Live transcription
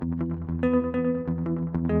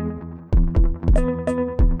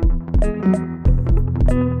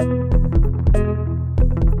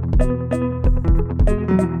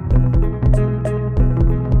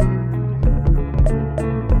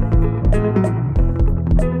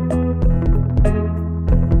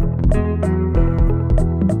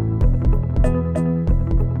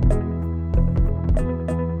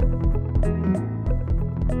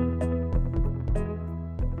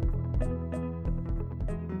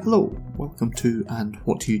Hello, welcome to And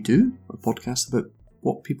What Do You Do? A podcast about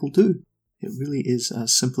what people do. It really is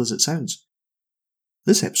as simple as it sounds.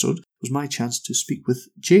 This episode was my chance to speak with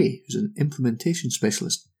Jay, who's an implementation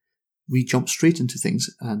specialist. We jumped straight into things,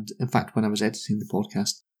 and in fact, when I was editing the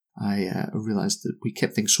podcast, I realised that we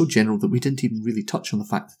kept things so general that we didn't even really touch on the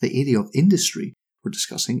fact that the area of industry we're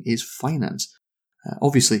discussing is finance.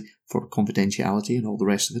 Obviously, for confidentiality and all the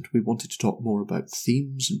rest of it, we wanted to talk more about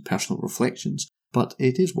themes and personal reflections, but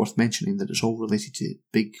it is worth mentioning that it's all related to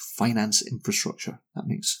big finance infrastructure. That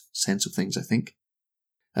makes sense of things, I think.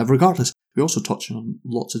 Regardless, we also touch on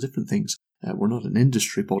lots of different things. We're not an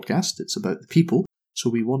industry podcast, it's about the people, so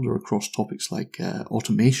we wander across topics like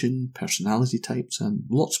automation, personality types, and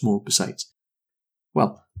lots more besides.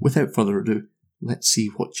 Well, without further ado, let's see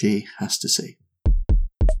what Jay has to say.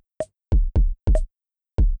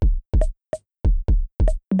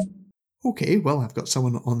 Okay, well, I've got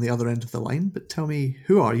someone on the other end of the line, but tell me,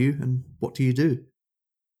 who are you and what do you do?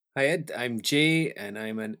 Hi Ed, I'm Jay and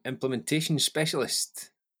I'm an implementation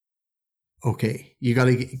specialist. Okay, you got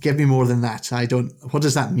to give me more than that. What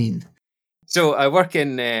does that mean? So I work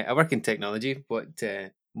in technology, what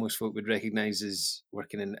most folk would recognise as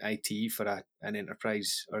working in IT for an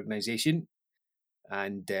enterprise organisation,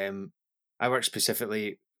 and I work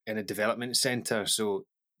specifically in a development centre. So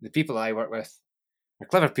the people I work with are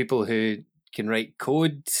clever people who can write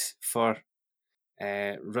code for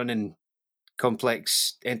running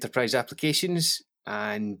complex enterprise applications,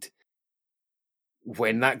 and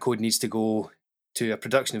when that code needs to go to a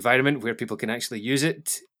production environment where people can actually use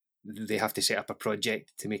it, they have to set up a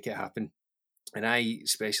project to make it happen. And I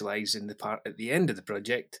specialise in the part at the end of the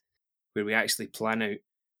project where we actually plan out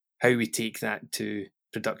how we take that to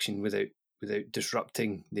production without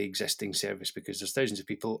disrupting the existing service, because there's thousands of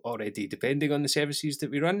people already depending on the services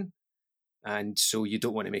that we run. And so you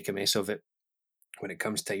don't want to make a mess of it when it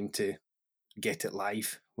comes time to get it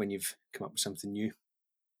live when you've come up with something new.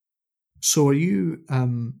 So are you,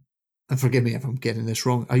 and forgive me if I'm getting this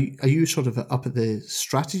wrong, are you sort of up at the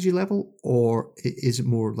strategy level, or is it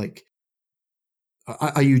more like,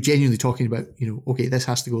 are you genuinely talking about, okay, this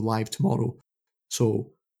has to go live tomorrow,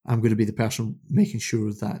 so I'm going to be the person making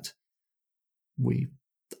sure that we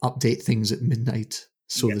update things at midnight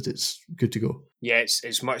so that it's good to go? Yeah,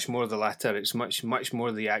 it's much more the latter. It's much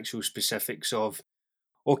more the actual specifics of,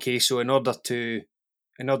 okay, so in order to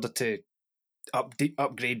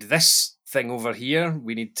upgrade this thing over here,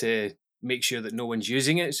 we need to make sure that no one's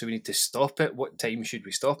using it, so we need to stop it. What time should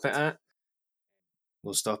we stop it at?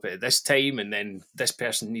 We'll stop it at this time, and then this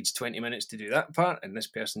person needs 20 minutes to do that part, and this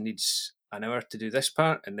person needs an hour to do this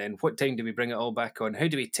part, and then what time do we bring it all back on? How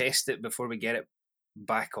do we test it before we get it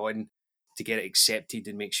back on to get it accepted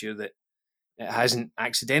and make sure that it hasn't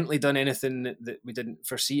accidentally done anything that we didn't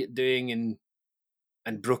foresee it doing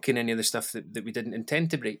and broken any of the stuff that we didn't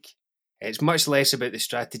intend to break? It's much less about the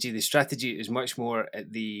strategy. The strategy is much more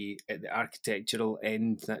at the architectural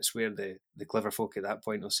end. That's where the clever folk at that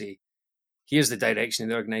point will say, here's the direction of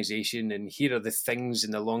the organisation, and here are the things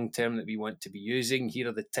in the long term that we want to be using. Here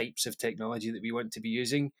are the types of technology that we want to be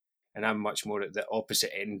using. And I'm much more at the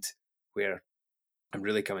opposite end, where I'm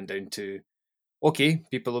really coming down to, okay,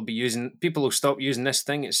 people will stop using this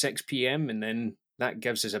thing at 6 p.m. and then that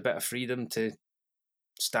gives us a bit of freedom to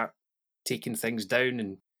start taking things down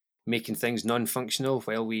and making things non-functional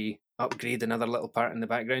while we upgrade another little part in the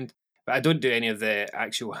background. But I don't do any of the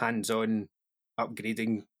actual hands-on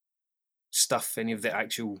upgrading stuff, any of the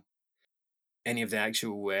actual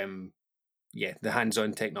the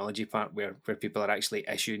hands-on technology part where people are actually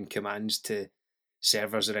issuing commands to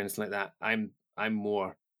servers or anything like that. I'm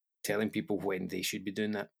more telling people when they should be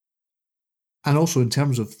doing that. And also in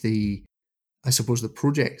terms of I suppose the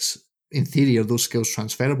projects, in theory, are those skills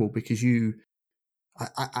transferable? Because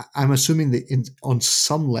I'm assuming that on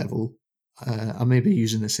some level, I may be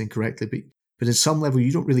using this incorrectly, but in some level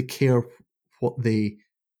you don't really care what the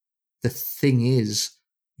thing is.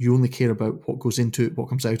 You only care about what goes into it, what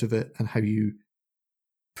comes out of it, and how you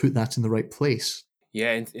put that in the right place.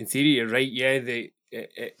 Yeah, in theory, you're right. Yeah,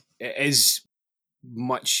 it is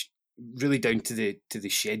much really down to the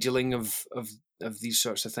scheduling of these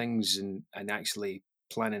sorts of things and actually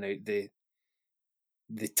planning out the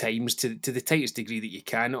times to the tightest degree that you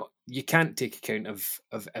can. You can't take account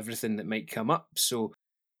of everything that might come up. So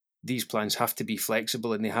these plans have to be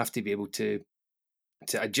flexible and they have to be able to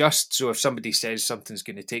adjust. So if somebody says something's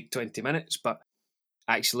going to take 20 minutes, but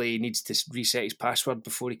actually he needs to reset his password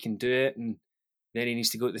before he can do it, and then he needs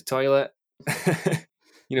to go to the toilet,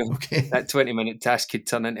 Okay. That 20-minute task could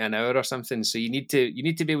turn into an hour or something. So you need to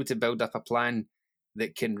be able to build up a plan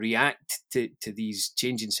that can react to these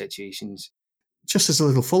changing situations just as a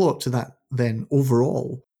little follow-up to that, then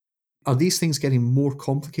overall, are these things getting more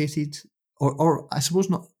complicated? Or I suppose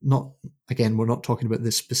not again, we're not talking about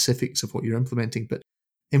the specifics of what you're implementing, but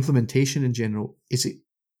implementation in general, is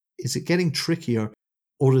it getting trickier,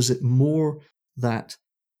 or is it more that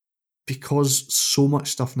because so much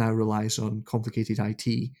stuff now relies on complicated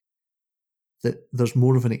IT, that there's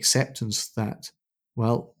more of an acceptance that,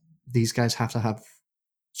 well, these guys have to have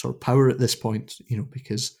sort of power at this point,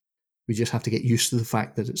 because we just have to get used to the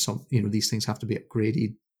fact that it's these things have to be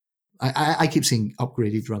upgraded. I keep saying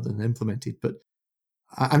upgraded rather than implemented, but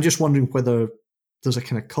I'm just wondering whether there's a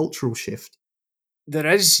kind of cultural shift. There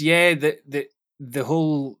is, yeah. The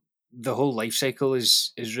whole life cycle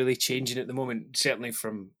is really changing at the moment. Certainly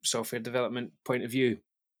from software development point of view,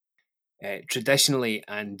 traditionally,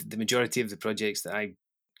 and the majority of the projects that I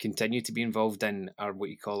continue to be involved in are what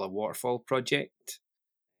you call a waterfall project.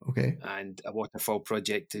 Okay. And a waterfall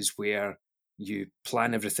project is where you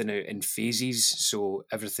plan everything out in phases. So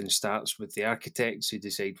everything starts with the architects who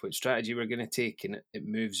decide what strategy we're going to take, and it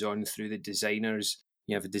moves on through the designers.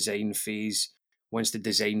 You have a design phase. Once the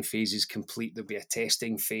design phase is complete, there'll be a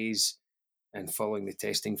testing phase. And following the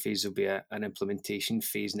testing phase, there'll be an implementation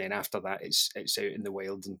phase. And then after that, it's out in the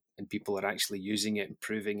wild, and people are actually using it,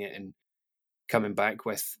 improving it, and coming back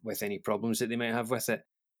with any problems that they might have with it.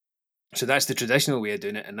 So that's the traditional way of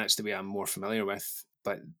doing it, and that's the way I'm more familiar with.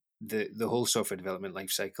 But the whole software development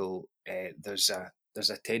life cycle, there's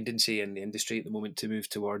a tendency in the industry at the moment to move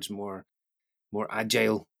towards more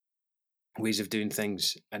agile ways of doing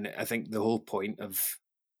things. And I think the whole point of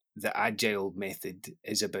the agile method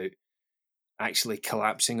is about actually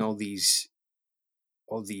collapsing all these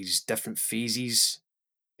different phases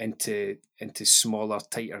into smaller,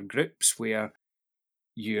 tighter groups where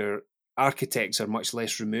your architects are much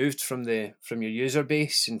less removed from your user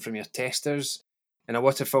base and from your testers. In a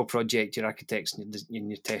waterfall project, your architects and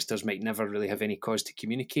your testers might never really have any cause to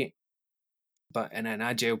communicate. But in an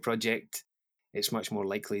agile project, it's much more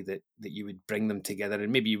likely that you would bring them together,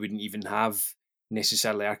 and maybe you wouldn't even have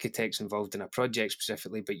necessarily architects involved in a project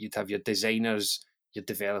specifically, but you'd have your designers, your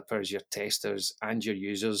developers, your testers, and your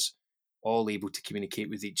users all able to communicate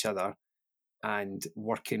with each other and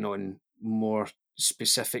working on more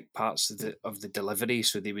specific parts of the delivery.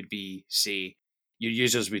 So they would be, say, your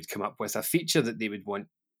users would come up with a feature that they would want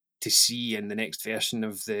to see in the next version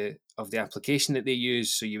of the application that they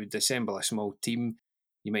use. So you would assemble a small team.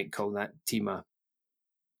 You might call that team a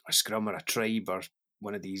scrum or a tribe, or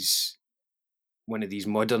one of these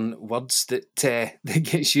modern words that that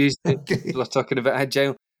gets used when Okay. people are talking about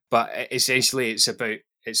agile. But essentially, it's about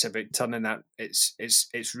turning that.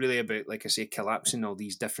 It's really about, like I say, collapsing all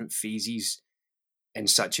these different phases in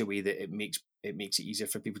such a way that it makes it easier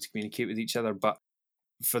for people to communicate with each other. But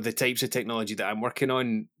for the types of technology that I'm working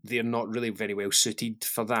on, they're not really very well suited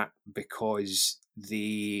for that, because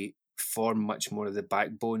they form much more of the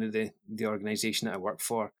backbone of the organization that I work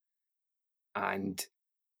for, and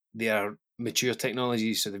they are mature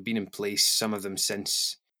technologies, so they've been in place, some of them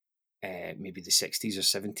since maybe the 60s or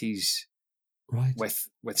 70s, Right.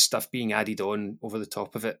 with stuff being added on over the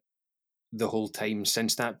top of it the whole time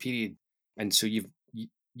since that period. And so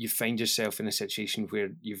you find yourself in a situation where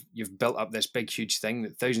you've built up this big huge thing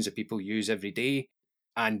that thousands of people use every day,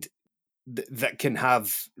 and that can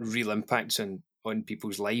have real impacts on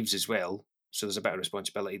people's lives as well. So there's a bit of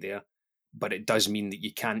responsibility there, but it does mean that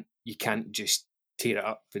you can't just tear it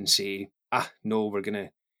up and say, no, we're gonna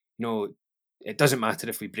no, it doesn't matter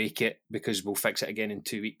if we break it because we'll fix it again in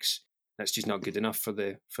 2 weeks. That's just not good enough for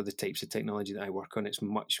the types of technology that I work on. It's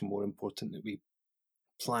much more important that we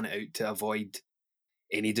plan it out to avoid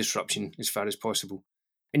any disruption as far as possible.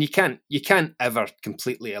 And you can't ever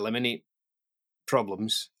completely eliminate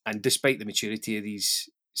problems, and despite the maturity of these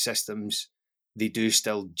systems, they do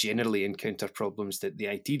still generally encounter problems that the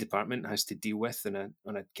IT department has to deal with on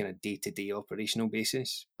a kind of day-to-day operational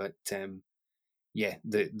basis. But yeah,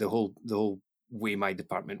 the whole way my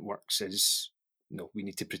department works is, we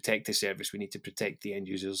need to protect the service, we need to protect the end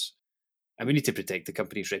users, and we need to protect the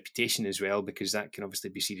company's reputation as well, because that can obviously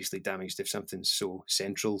be seriously damaged if something so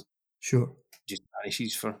central Sure. just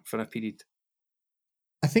vanishes for a period.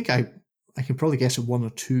 I think I can probably guess at one or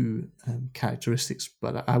two characteristics,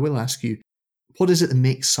 but I will ask you, what is it that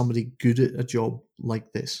makes somebody good at a job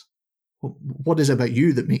like this? What is it about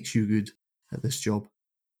you that makes you good at this job?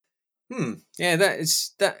 Yeah, that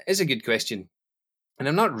is a good question, and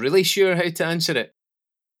I'm not really sure how to answer it.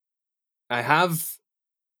 I have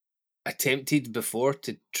attempted before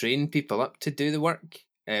to train people up to do the work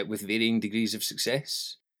with varying degrees of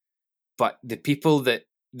success, but the people that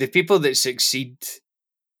succeed,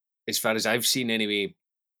 as far as I've seen anyway,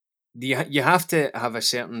 you have to have a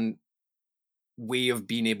certain way of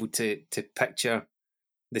being able to picture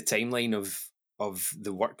the timeline of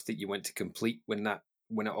the work that you want to complete when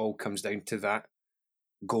it all comes down to that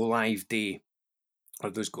go live day or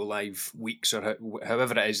those go live weeks or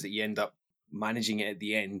however it is that you end up managing it at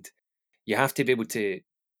the end. You have to be able to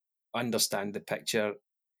understand the picture,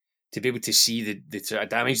 to be able to see the sort of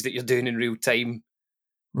damage that you're doing in real time.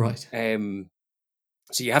 Right.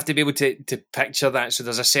 So you have to be able to picture that. So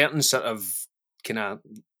there's a certain sort of kind of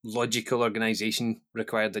logical organization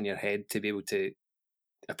required in your head to be able to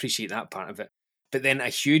appreciate that part of it. But then a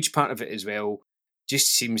huge part of it as well just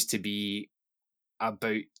seems to be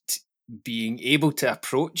about being able to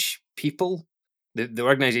approach people. The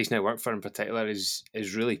organization I work for in particular is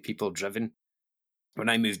really people driven. When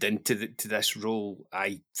I moved into to this role,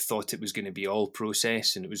 I thought it was going to be all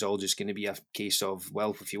process and it was all just going to be a case of,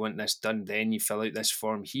 well, if you want this done, then you fill out this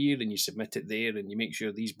form here and you submit it there and you make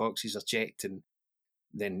sure these boxes are checked, and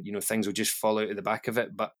then things will just fall out of the back of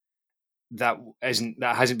it. But that hasn't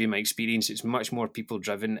been my experience. It's much more people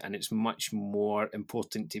driven, and it's much more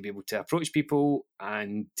important to be able to approach people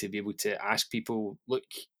and to be able to ask people, look,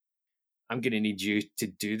 I'm going to need you to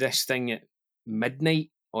do this thing at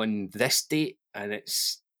midnight on this date, and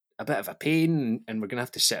it's a bit of a pain, and we're going to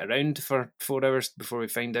have to sit around for 4 hours before we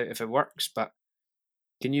find out if it works, but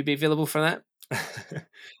can you be available for that?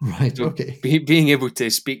 Right. So Okay. being able to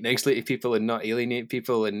speak nicely to people and not alienate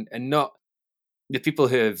people, and not the people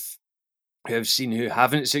who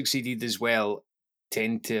haven't succeeded as well,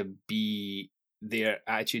 tend to be, their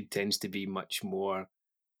attitude tends to be much more,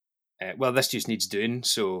 well, this just needs doing,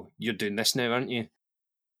 so you're doing this now, aren't you?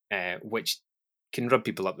 Which can rub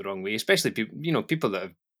people up the wrong way, especially people that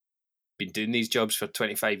have been doing these jobs for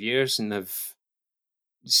 25 years and have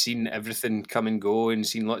seen everything come and go and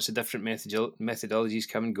seen lots of different methodologies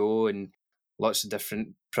come and go and lots of different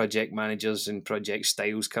project managers and project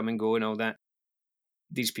styles come and go and all that.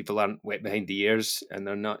 These people aren't wet behind the ears, and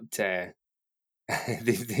they're not. They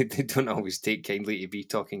don't always take kindly to be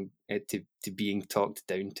talking to being talked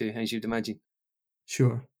down to, as you'd imagine.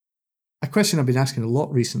 Sure. A question I've been asking a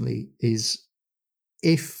lot recently is,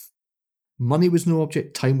 if money was no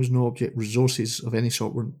object, time was no object, resources of any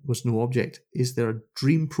sort was no object, is there a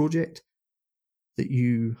dream project that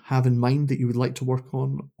you have in mind that you would like to work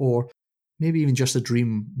on, or maybe even just a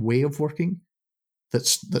dream way of working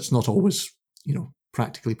that's not always,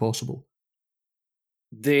 practically possible?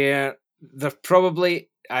 They're probably,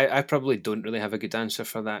 I probably don't really have a good answer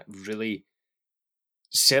for that, really.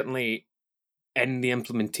 Certainly in the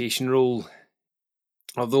implementation role,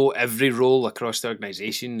 although every role across the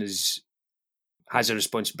organisation has a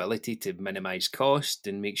responsibility to minimise cost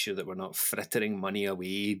and make sure that we're not frittering money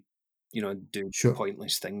away, doing Sure.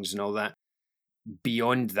 pointless things and all that.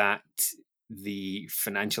 Beyond that, the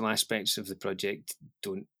financial aspects of the project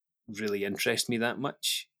don't really interest me that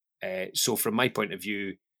much. So from my point of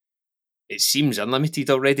view, it seems unlimited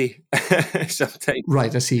already sometimes.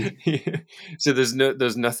 Right, I see. So there's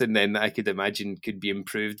nothing then that I could imagine could be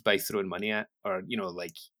improved by throwing money at, or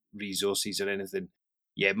like resources or anything.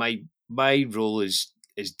 Yeah, my role is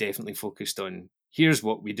definitely focused on, here's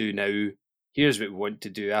what we do now, here's what we want to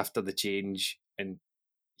do after the change, and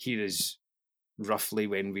here is roughly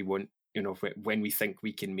when we want, when we think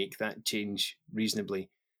we can make that change reasonably.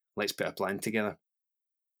 Let's put a plan together.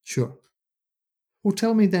 Sure. Well,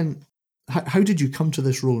 tell me then, how did you come to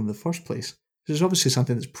this role in the first place? Because it's obviously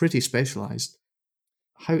something that's pretty specialised.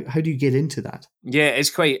 How do you get into that? Yeah, it's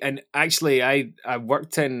quite. And actually, I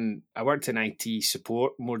worked in IT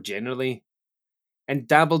support more generally, and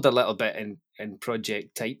dabbled a little bit in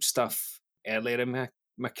project type stuff earlier in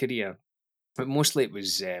my career, but mostly it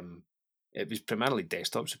was primarily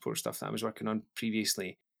desktop support stuff that I was working on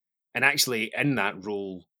previously. And actually, in that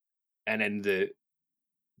role, and in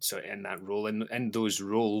those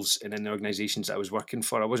roles and in the organisations that I was working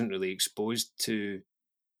for, I wasn't really exposed to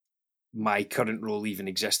my current role even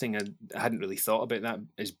existing. I hadn't really thought about that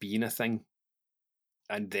as being a thing.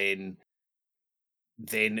 And then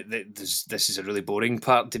this is a really boring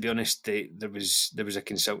part, to be honest. There was a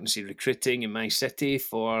consultancy recruiting in my city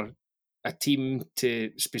for a team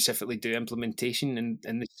to specifically do implementation,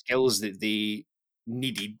 and the skills that they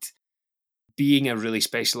needed, being a really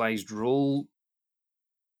specialised role,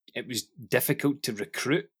 it was difficult to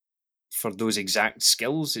recruit for those exact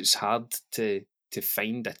skills. It's hard to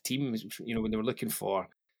find a team. When they were looking for,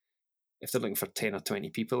 if they're looking for 10 or 20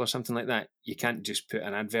 people or something like that, you can't just put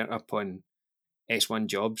an advert up on S1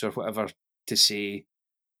 Jobs or whatever to say,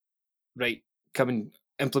 right,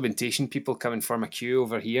 implementation people come and form a queue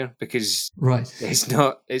over here, because Right.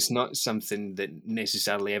 it's not something that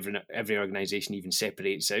necessarily every organisation even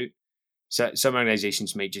separates out. So some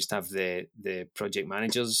organisations might just have the project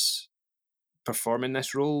managers performing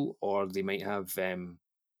this role, or they might have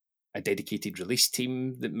a dedicated release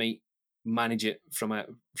team that might manage it from a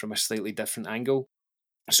slightly different angle.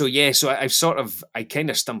 So yeah, so I kind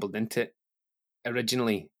of stumbled into it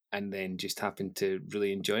originally, and then just happened to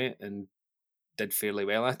really enjoy it and did fairly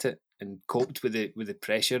well at it, and coped with the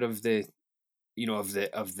pressure of the of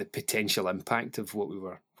the potential impact of what we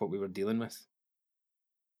were dealing with.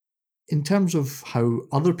 In terms of how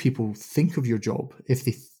other people think of your job,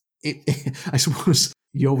 I suppose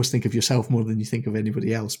you always think of yourself more than you think of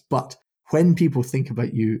anybody else. But when people think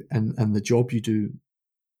about you and the job you do,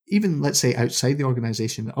 even let's say outside the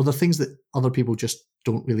organisation, are there things that other people just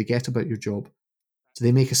don't really get about your job? Do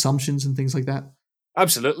they make assumptions and things like that?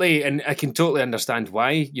 Absolutely, and I can totally understand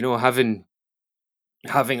why.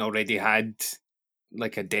 Having already had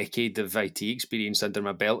like a decade of IT experience under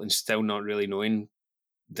my belt and still not really knowing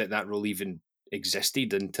that role even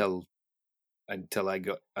existed until I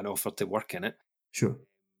got an offer to work in it. Sure.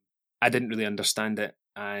 I didn't really understand it,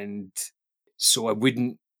 and so I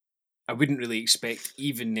wouldn't really expect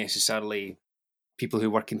even necessarily people who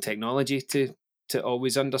work in technology to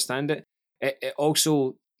always understand it. It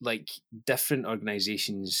also, like, different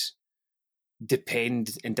organizations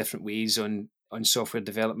depend in different ways on software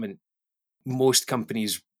development. Most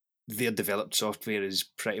companies, their developed software is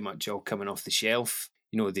pretty much all coming off the shelf.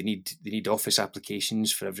 They need Office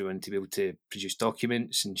applications for everyone to be able to produce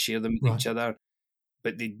documents and share them with Right. each other.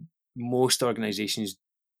 But most organizations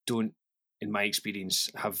don't, in my experience,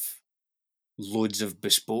 have loads of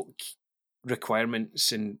bespoke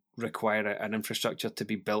requirements and require an infrastructure to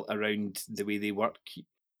be built around the way they work.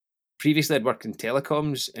 Previously, I'd worked in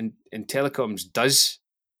telecoms, and telecoms does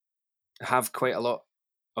have quite a lot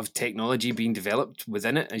of technology being developed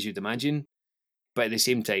within it, as you'd imagine. But at the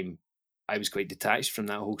same time, I was quite detached from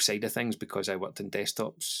that whole side of things because I worked in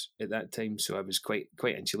desktops at that time, so I was quite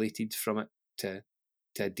insulated from it to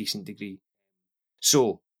a decent degree.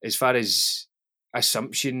 So, as far as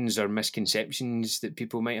assumptions or misconceptions that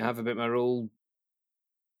people might have about my role,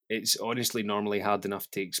 it's honestly normally hard enough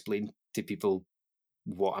to explain to people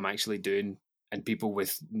what I'm actually doing, and people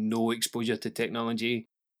with no exposure to technology,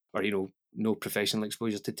 or no professional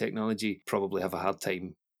exposure to technology, probably have a hard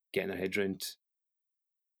time getting their head around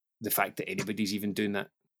the fact that anybody's even doing that.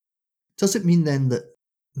 Does it mean then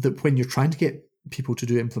that when you're trying to get people to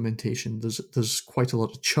do implementation, there's quite a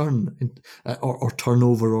lot of churn or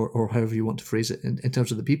turnover or however you want to phrase it in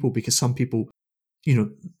terms of the people? Because some people,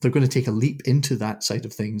 they're going to take a leap into that side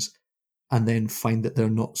of things and then find that they're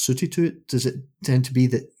not suited to it. Does it tend to be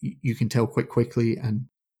that you can tell quite quickly? And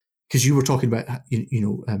because you were talking about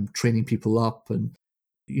training people up and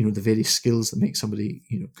the various skills that make somebody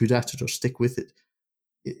good at it or stick with it,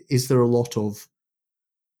 is there a lot of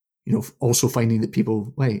also finding that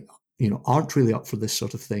people aren't really up for this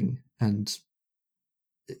sort of thing, and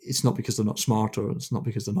it's not because they're not smart or it's not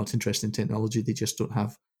because they're not interested in technology, they just don't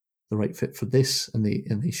have the right fit for this and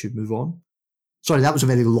they should move on? Sorry, that was a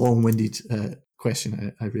very long-winded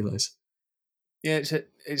question, I realise. Yeah,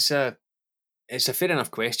 it's a fair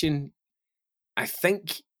enough question. I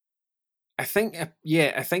think I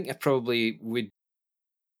probably would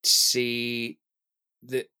say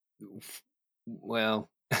that, well,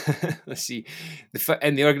 let's see,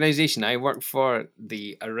 in the organisation I work for,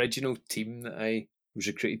 the original team that I was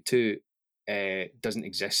recruited to doesn't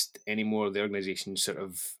exist anymore. The organisation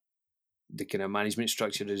the kind of management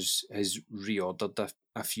structure has reordered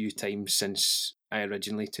a few times since I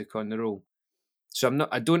originally took on the role. So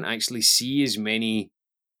I don't actually see as many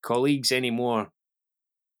colleagues anymore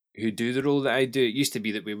who do the role that I do. It used to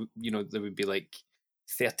be that there would be like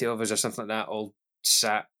 30 of us or something like that, all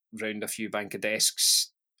sat round a few bank of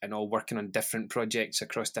desks and all working on different projects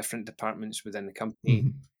across different departments within the company. Mm-hmm.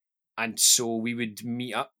 And so we would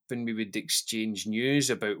meet up and we would exchange news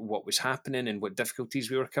about what was happening and what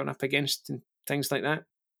difficulties we were coming up against and things like that.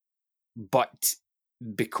 But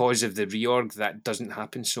because of the reorg, that doesn't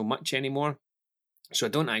happen so much anymore. So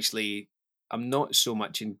I'm not so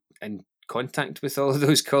much in contact with all of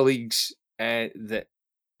those colleagues that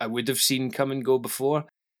I would have seen come and go before.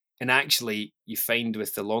 And actually, you find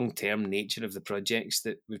with the long-term nature of the projects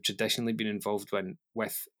that we've traditionally been involved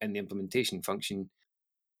with in the implementation function,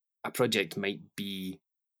 a project might be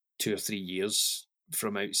 2 or 3 years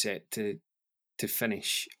from outset to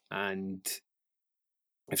finish. And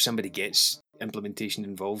if somebody gets implementation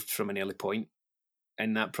involved from an early point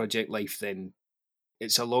in that project life, then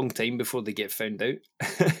it's a long time before they get found out.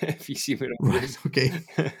 If you see what I'm Right. Okay.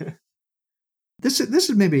 This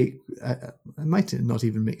is maybe it might not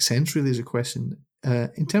even make sense really as a question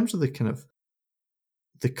in terms of the kind of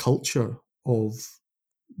the culture of,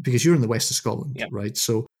 because you're in the west of Scotland, Yeah. right?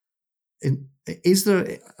 So, is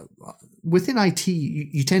there within IT?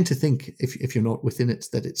 You tend to think, if you're not within it,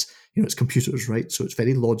 that it's it's computers, right? So it's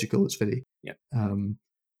very logical. It's very Yeah.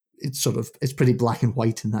 it's pretty black and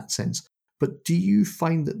white in that sense. But do you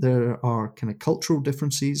find that there are kind of cultural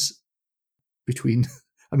differences between?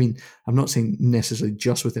 I mean, I'm not saying necessarily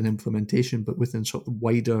just within implementation, but within sort of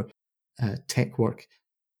wider tech work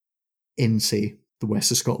in, say, the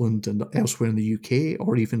west of Scotland and elsewhere in the UK,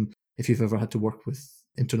 or even if you've ever had to work with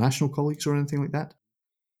international colleagues or anything like that?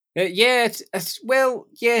 Yeah, well,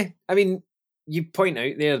 yeah. I mean, you point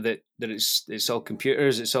out there that it's all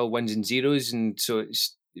computers, it's all ones and zeros, and so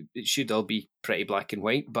it should all be pretty black and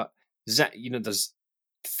white. But there's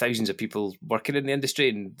thousands of people working in the industry,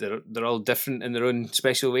 and they're all different in their own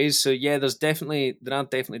special ways. So yeah, there are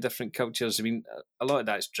definitely different cultures. I mean, a lot of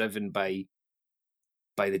that's driven by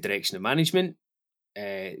the direction of management.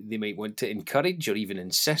 They might want to encourage or even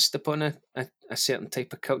insist upon a certain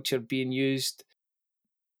type of culture being used.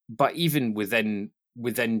 But even within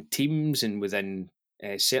teams and within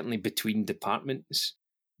certainly between departments,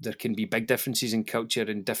 there can be big differences in culture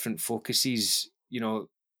and different focuses.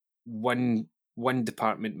 One one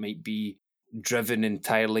department might be driven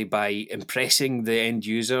entirely by impressing the end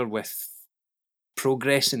user with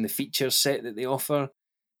progress in the feature set that they offer,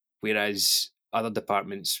 whereas other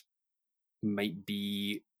departments might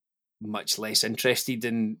be much less interested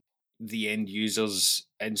in the end users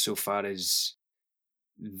insofar as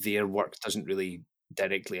their work doesn't really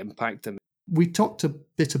directly impact them. We talked a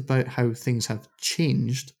bit about how things have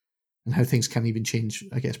changed and how things can even change,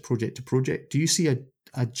 I guess, project to project. Do you see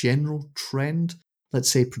a general trend, let's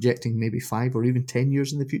say projecting maybe 5 or even 10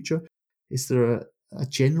 years in the future? Is there a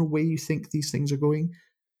general way you think these things are going?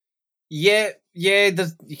 Yeah,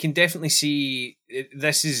 you can definitely see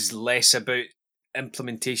this is less about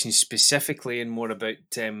implementation specifically and more about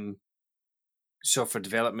software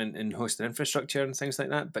development and hosting infrastructure and things like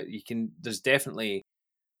that. But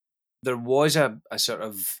there was a sort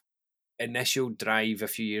of initial drive a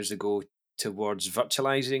few years ago towards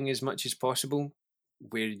virtualizing as much as possible,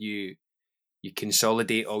 where you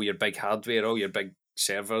consolidate all your big hardware, all your big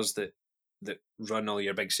servers that run all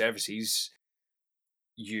your big services.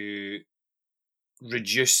 You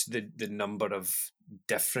reduce the number of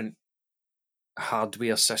different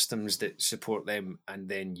hardware systems that support them, and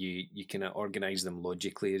then you kind of organize them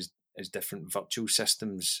logically as different virtual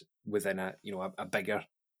systems within a bigger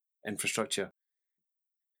infrastructure.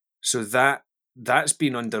 So that's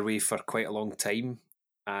been underway for quite a long time,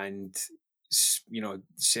 and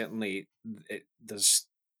certainly there's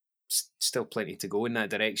still plenty to go in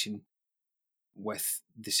that direction with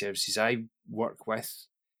the services I work with.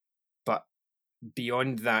 But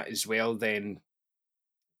beyond that as well, then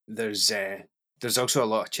there's also a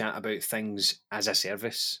lot of chat about things as a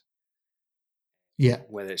service, Yeah.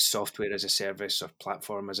 whether it's software as a service or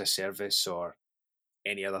platform as a service or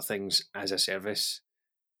any other things as a service,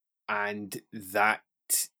 and that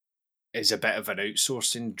is a bit of an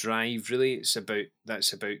outsourcing drive. Really,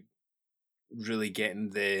 that's about really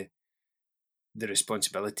getting the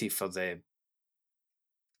responsibility for the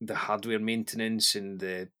hardware maintenance and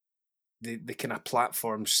the kind of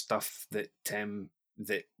platform stuff that can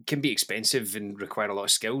be expensive and require a lot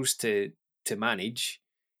of skills to manage.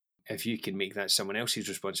 If you can make that someone else's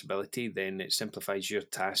responsibility, then it simplifies your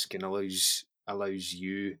task and allows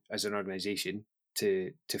you as an organization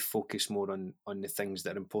to focus more on the things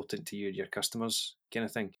that are important to you and your customers, kind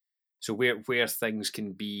of thing. So where things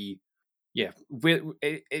can be, yeah, where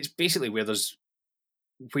it's basically where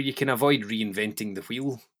you can avoid reinventing the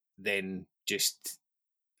wheel, then just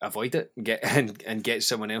avoid it and get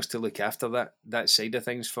someone else to look after that side of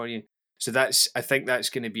things for you. So I think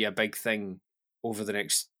that's going to be a big thing over the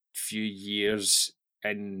next few years,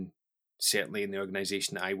 in certainly in the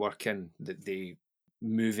organisation that I work in, that they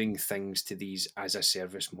moving things to these as a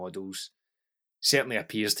service models certainly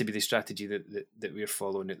appears to be the strategy that we're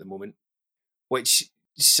following at the moment. Which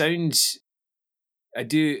sounds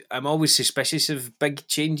I'm always suspicious of big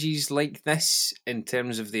changes like this in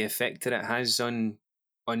terms of the effect that it has on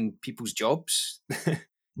people's jobs.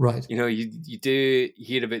 Right. You do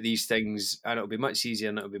hear about these things, and it'll be much easier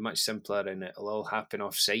and it'll be much simpler, and it'll all happen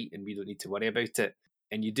off site, and we don't need to worry about it.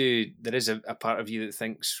 And there is a part of you that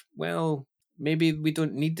thinks, well, maybe we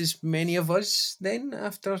don't need as many of us then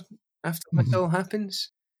after this Hmm. all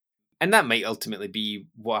happens. And that might ultimately be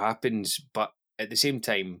what happens, but at the same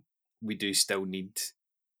time, we do still need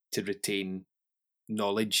to retain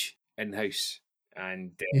knowledge in house,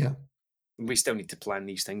 and Yeah. we still need to plan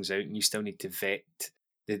these things out, and you still need to vet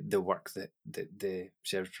the work that the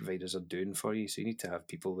service providers are doing for you. So you need to have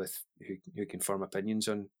people who can form opinions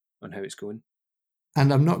on how it's going.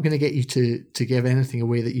 And I'm not going to get you to give anything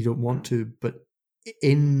away that you don't want to, but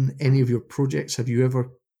in any of your projects, have you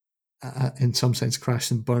ever, in some sense,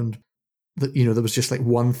 crashed and burned? That there was just like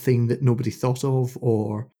one thing that nobody thought of,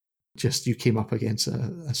 or just you came up against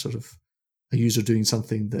a sort of a user doing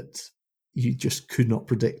something that you just could not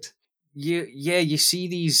predict. You see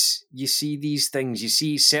these things. You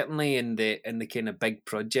see certainly in the kind of big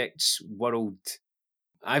projects world.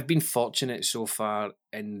 I've been fortunate so far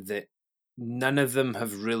in that none of them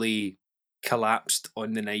have really collapsed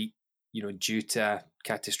on the night, due to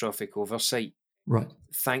catastrophic oversight. Right.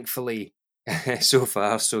 Thankfully, so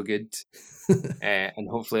far so good. And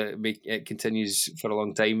hopefully it continues for a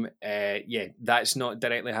long time. That's not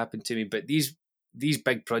directly happened to me, but these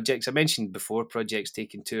big projects I mentioned before, projects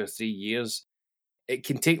taking 2 or 3 years, it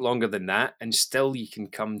can take longer than that, and still you can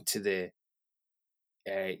come to the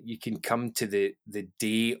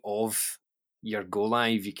day of your go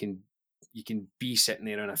live. You can be sitting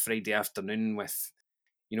there on a Friday afternoon with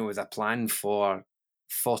a plan for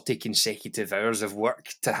 40 consecutive hours of work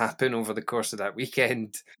to happen over the course of that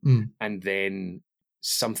weekend. And then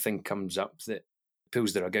something comes up that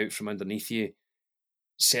pulls the rug out from underneath you.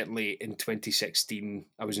 Certainly in 2016,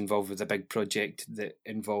 I was involved with a big project that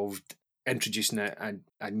involved introducing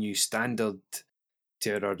a new standard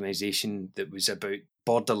to our organisation that was about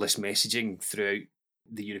borderless messaging throughout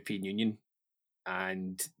the European Union.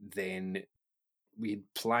 And then we had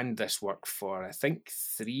planned this work for, I think,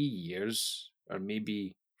 3 years or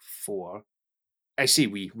maybe 4. I say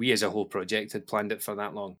we as a whole project had planned it for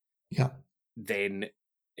that long. Yeah. Then,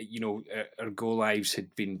 our go lives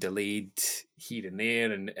had been delayed here and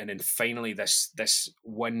there, and then finally this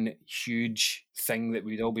one huge thing that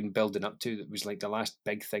we'd all been building up to, that was like the last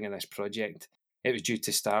big thing in this project. It was due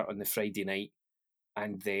to start on the Friday night,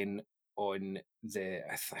 and then on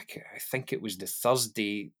I think it was the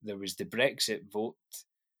Thursday, there was the Brexit vote,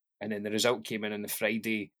 and then the result came in on the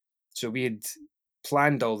Friday. So we had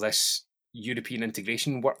planned all this European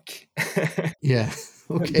integration work. Yeah.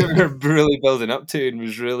 Okay. We were really building up to, and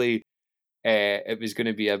was really it was going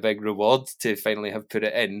to be a big reward to finally have put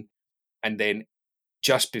it in. And then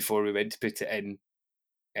just before we went to put it in,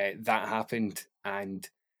 that happened, and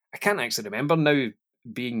I can't actually remember now,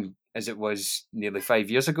 being as it was nearly 5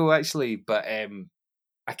 years ago actually, but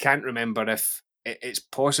I can't remember if it's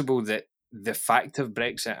possible that the fact of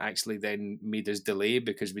Brexit actually then made us delay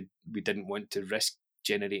because we didn't want to risk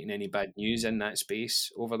generating any bad news in that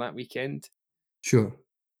space over that weekend. Sure.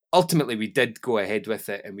 Ultimately, we did go ahead with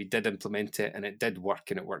it, and we did implement it, and it did work,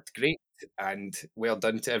 and it worked great. And well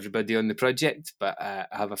done to everybody on the project. But I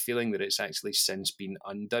have a feeling that it's actually since been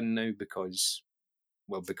undone now because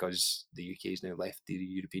the UK has now left the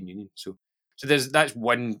European Union. So that's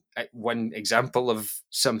one example of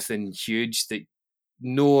something huge that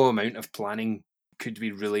no amount of planning could we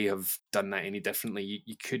really have done that any differently.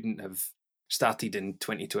 You couldn't have started in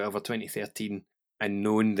 2012 or 2013 and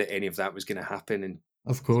known that any of that was going to happen, and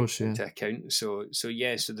of course, yeah, into account. So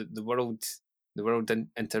the world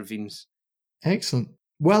intervenes. Excellent.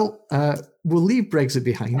 Well, we'll leave Brexit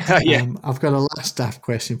behind. Yeah. I've got a last staff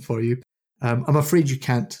question for you. I'm afraid you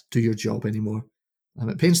can't do your job anymore.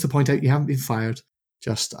 It pains to point out you haven't been fired.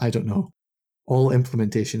 Just, I don't know. All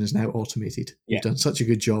implementation is now automated. Yeah. You've done such a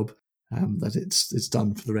good job that it's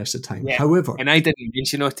done for the rest of the time. Yeah. However, and I didn't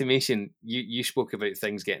mention automation. You spoke about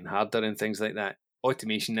things getting harder and things like that.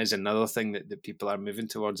 Automation is another thing that people are moving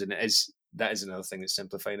towards, and that is another thing that's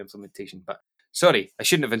simplifying implementation. But sorry, I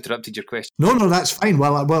shouldn't have interrupted your question. No, that's fine.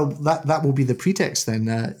 Well, that will be the pretext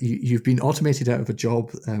then. You've been automated out of a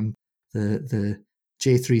job. The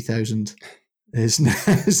J3000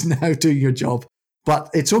 is now doing your job,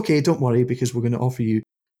 but it's okay. Don't worry, because we're going to offer you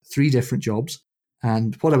 3 different jobs.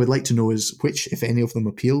 And what I would like to know is which, if any of them,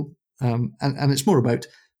 appeal. And it's more about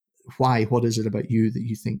why. What is it about you that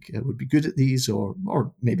you think would be good at these, or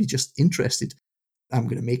maybe just interested? I'm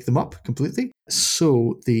going to make them up completely.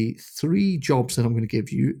 So the 3 jobs that I'm going to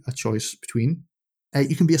give you a choice between,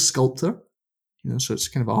 you can be a sculptor, so it's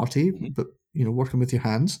kind of arty, but working with your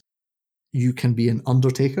hands. You can be an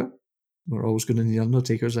undertaker. We're always going to need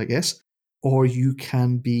undertakers, I guess. Or you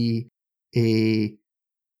can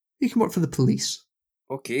work for the police.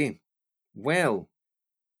 Okay, well,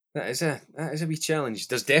 that is a wee challenge.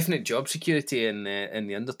 There's definite job security in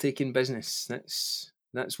the undertaking business.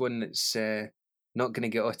 That's one that's not going to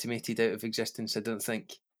get automated out of existence, I don't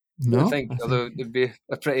think. Although it'd be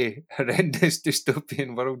a pretty horrendous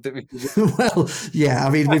dystopian world that we well, yeah, I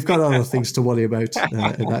mean, we've got other things to worry about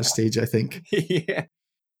at that stage, I think. Yeah.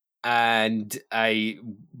 And I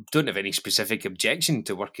don't have any specific objection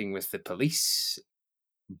to working with the police.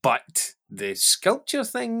 But the sculpture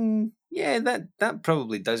thing, yeah, that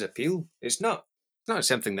probably does appeal. It's not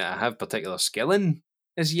something that I have particular skill in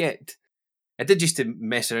as yet. I did used to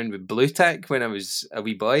mess around with blue tack when I was a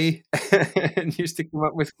wee boy and used to come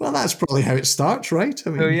up with. Well, that's probably how it starts, right? I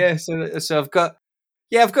So mean, yeah, so I've got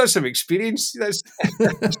some experience. That's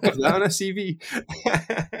just have that on a CV.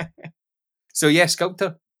 So yeah,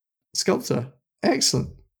 sculptor. sculptor. Excellent.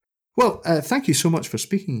 Well, thank you so much for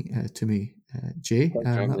speaking to me, Jay. Thanks for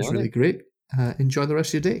having That me was on really it. great. Enjoy the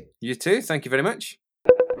rest of your day. You too. Thank you very much.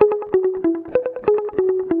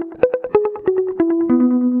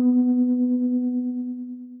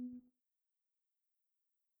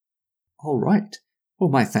 All right. Well,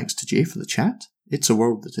 my thanks to Jay for the chat. It's a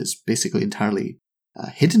world that is basically entirely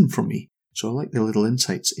hidden from me, so I like the little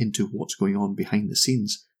insights into what's going on behind the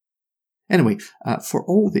scenes. Anyway, for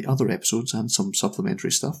all the other episodes and some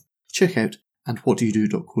supplementary stuff, check out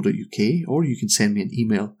andwhatdoyoudo.co.uk, or you can send me an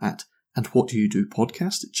email at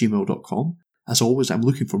andwhatdoyoudopodcast@gmail.com. As always, I'm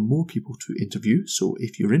looking for more people to interview, so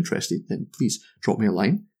if you're interested, then please drop me a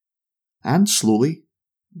line. And slowly,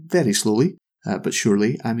 very slowly, but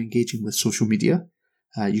surely, I'm engaging with social media.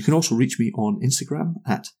 You can also reach me on Instagram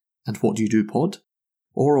at andwhatdoyoudopod,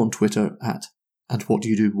 or on Twitter at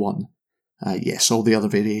andwhatdoyoudo1. Yes, all the other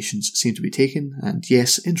variations seem to be taken, and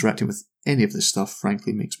yes, interacting with any of this stuff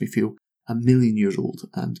frankly makes me feel a million years old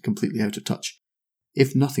and completely out of touch.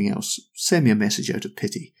 If nothing else, send me a message out of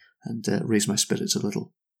pity and raise my spirits a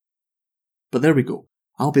little. But there we go.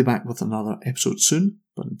 I'll be back with another episode soon,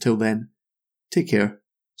 but until then, take care,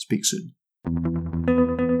 speak soon.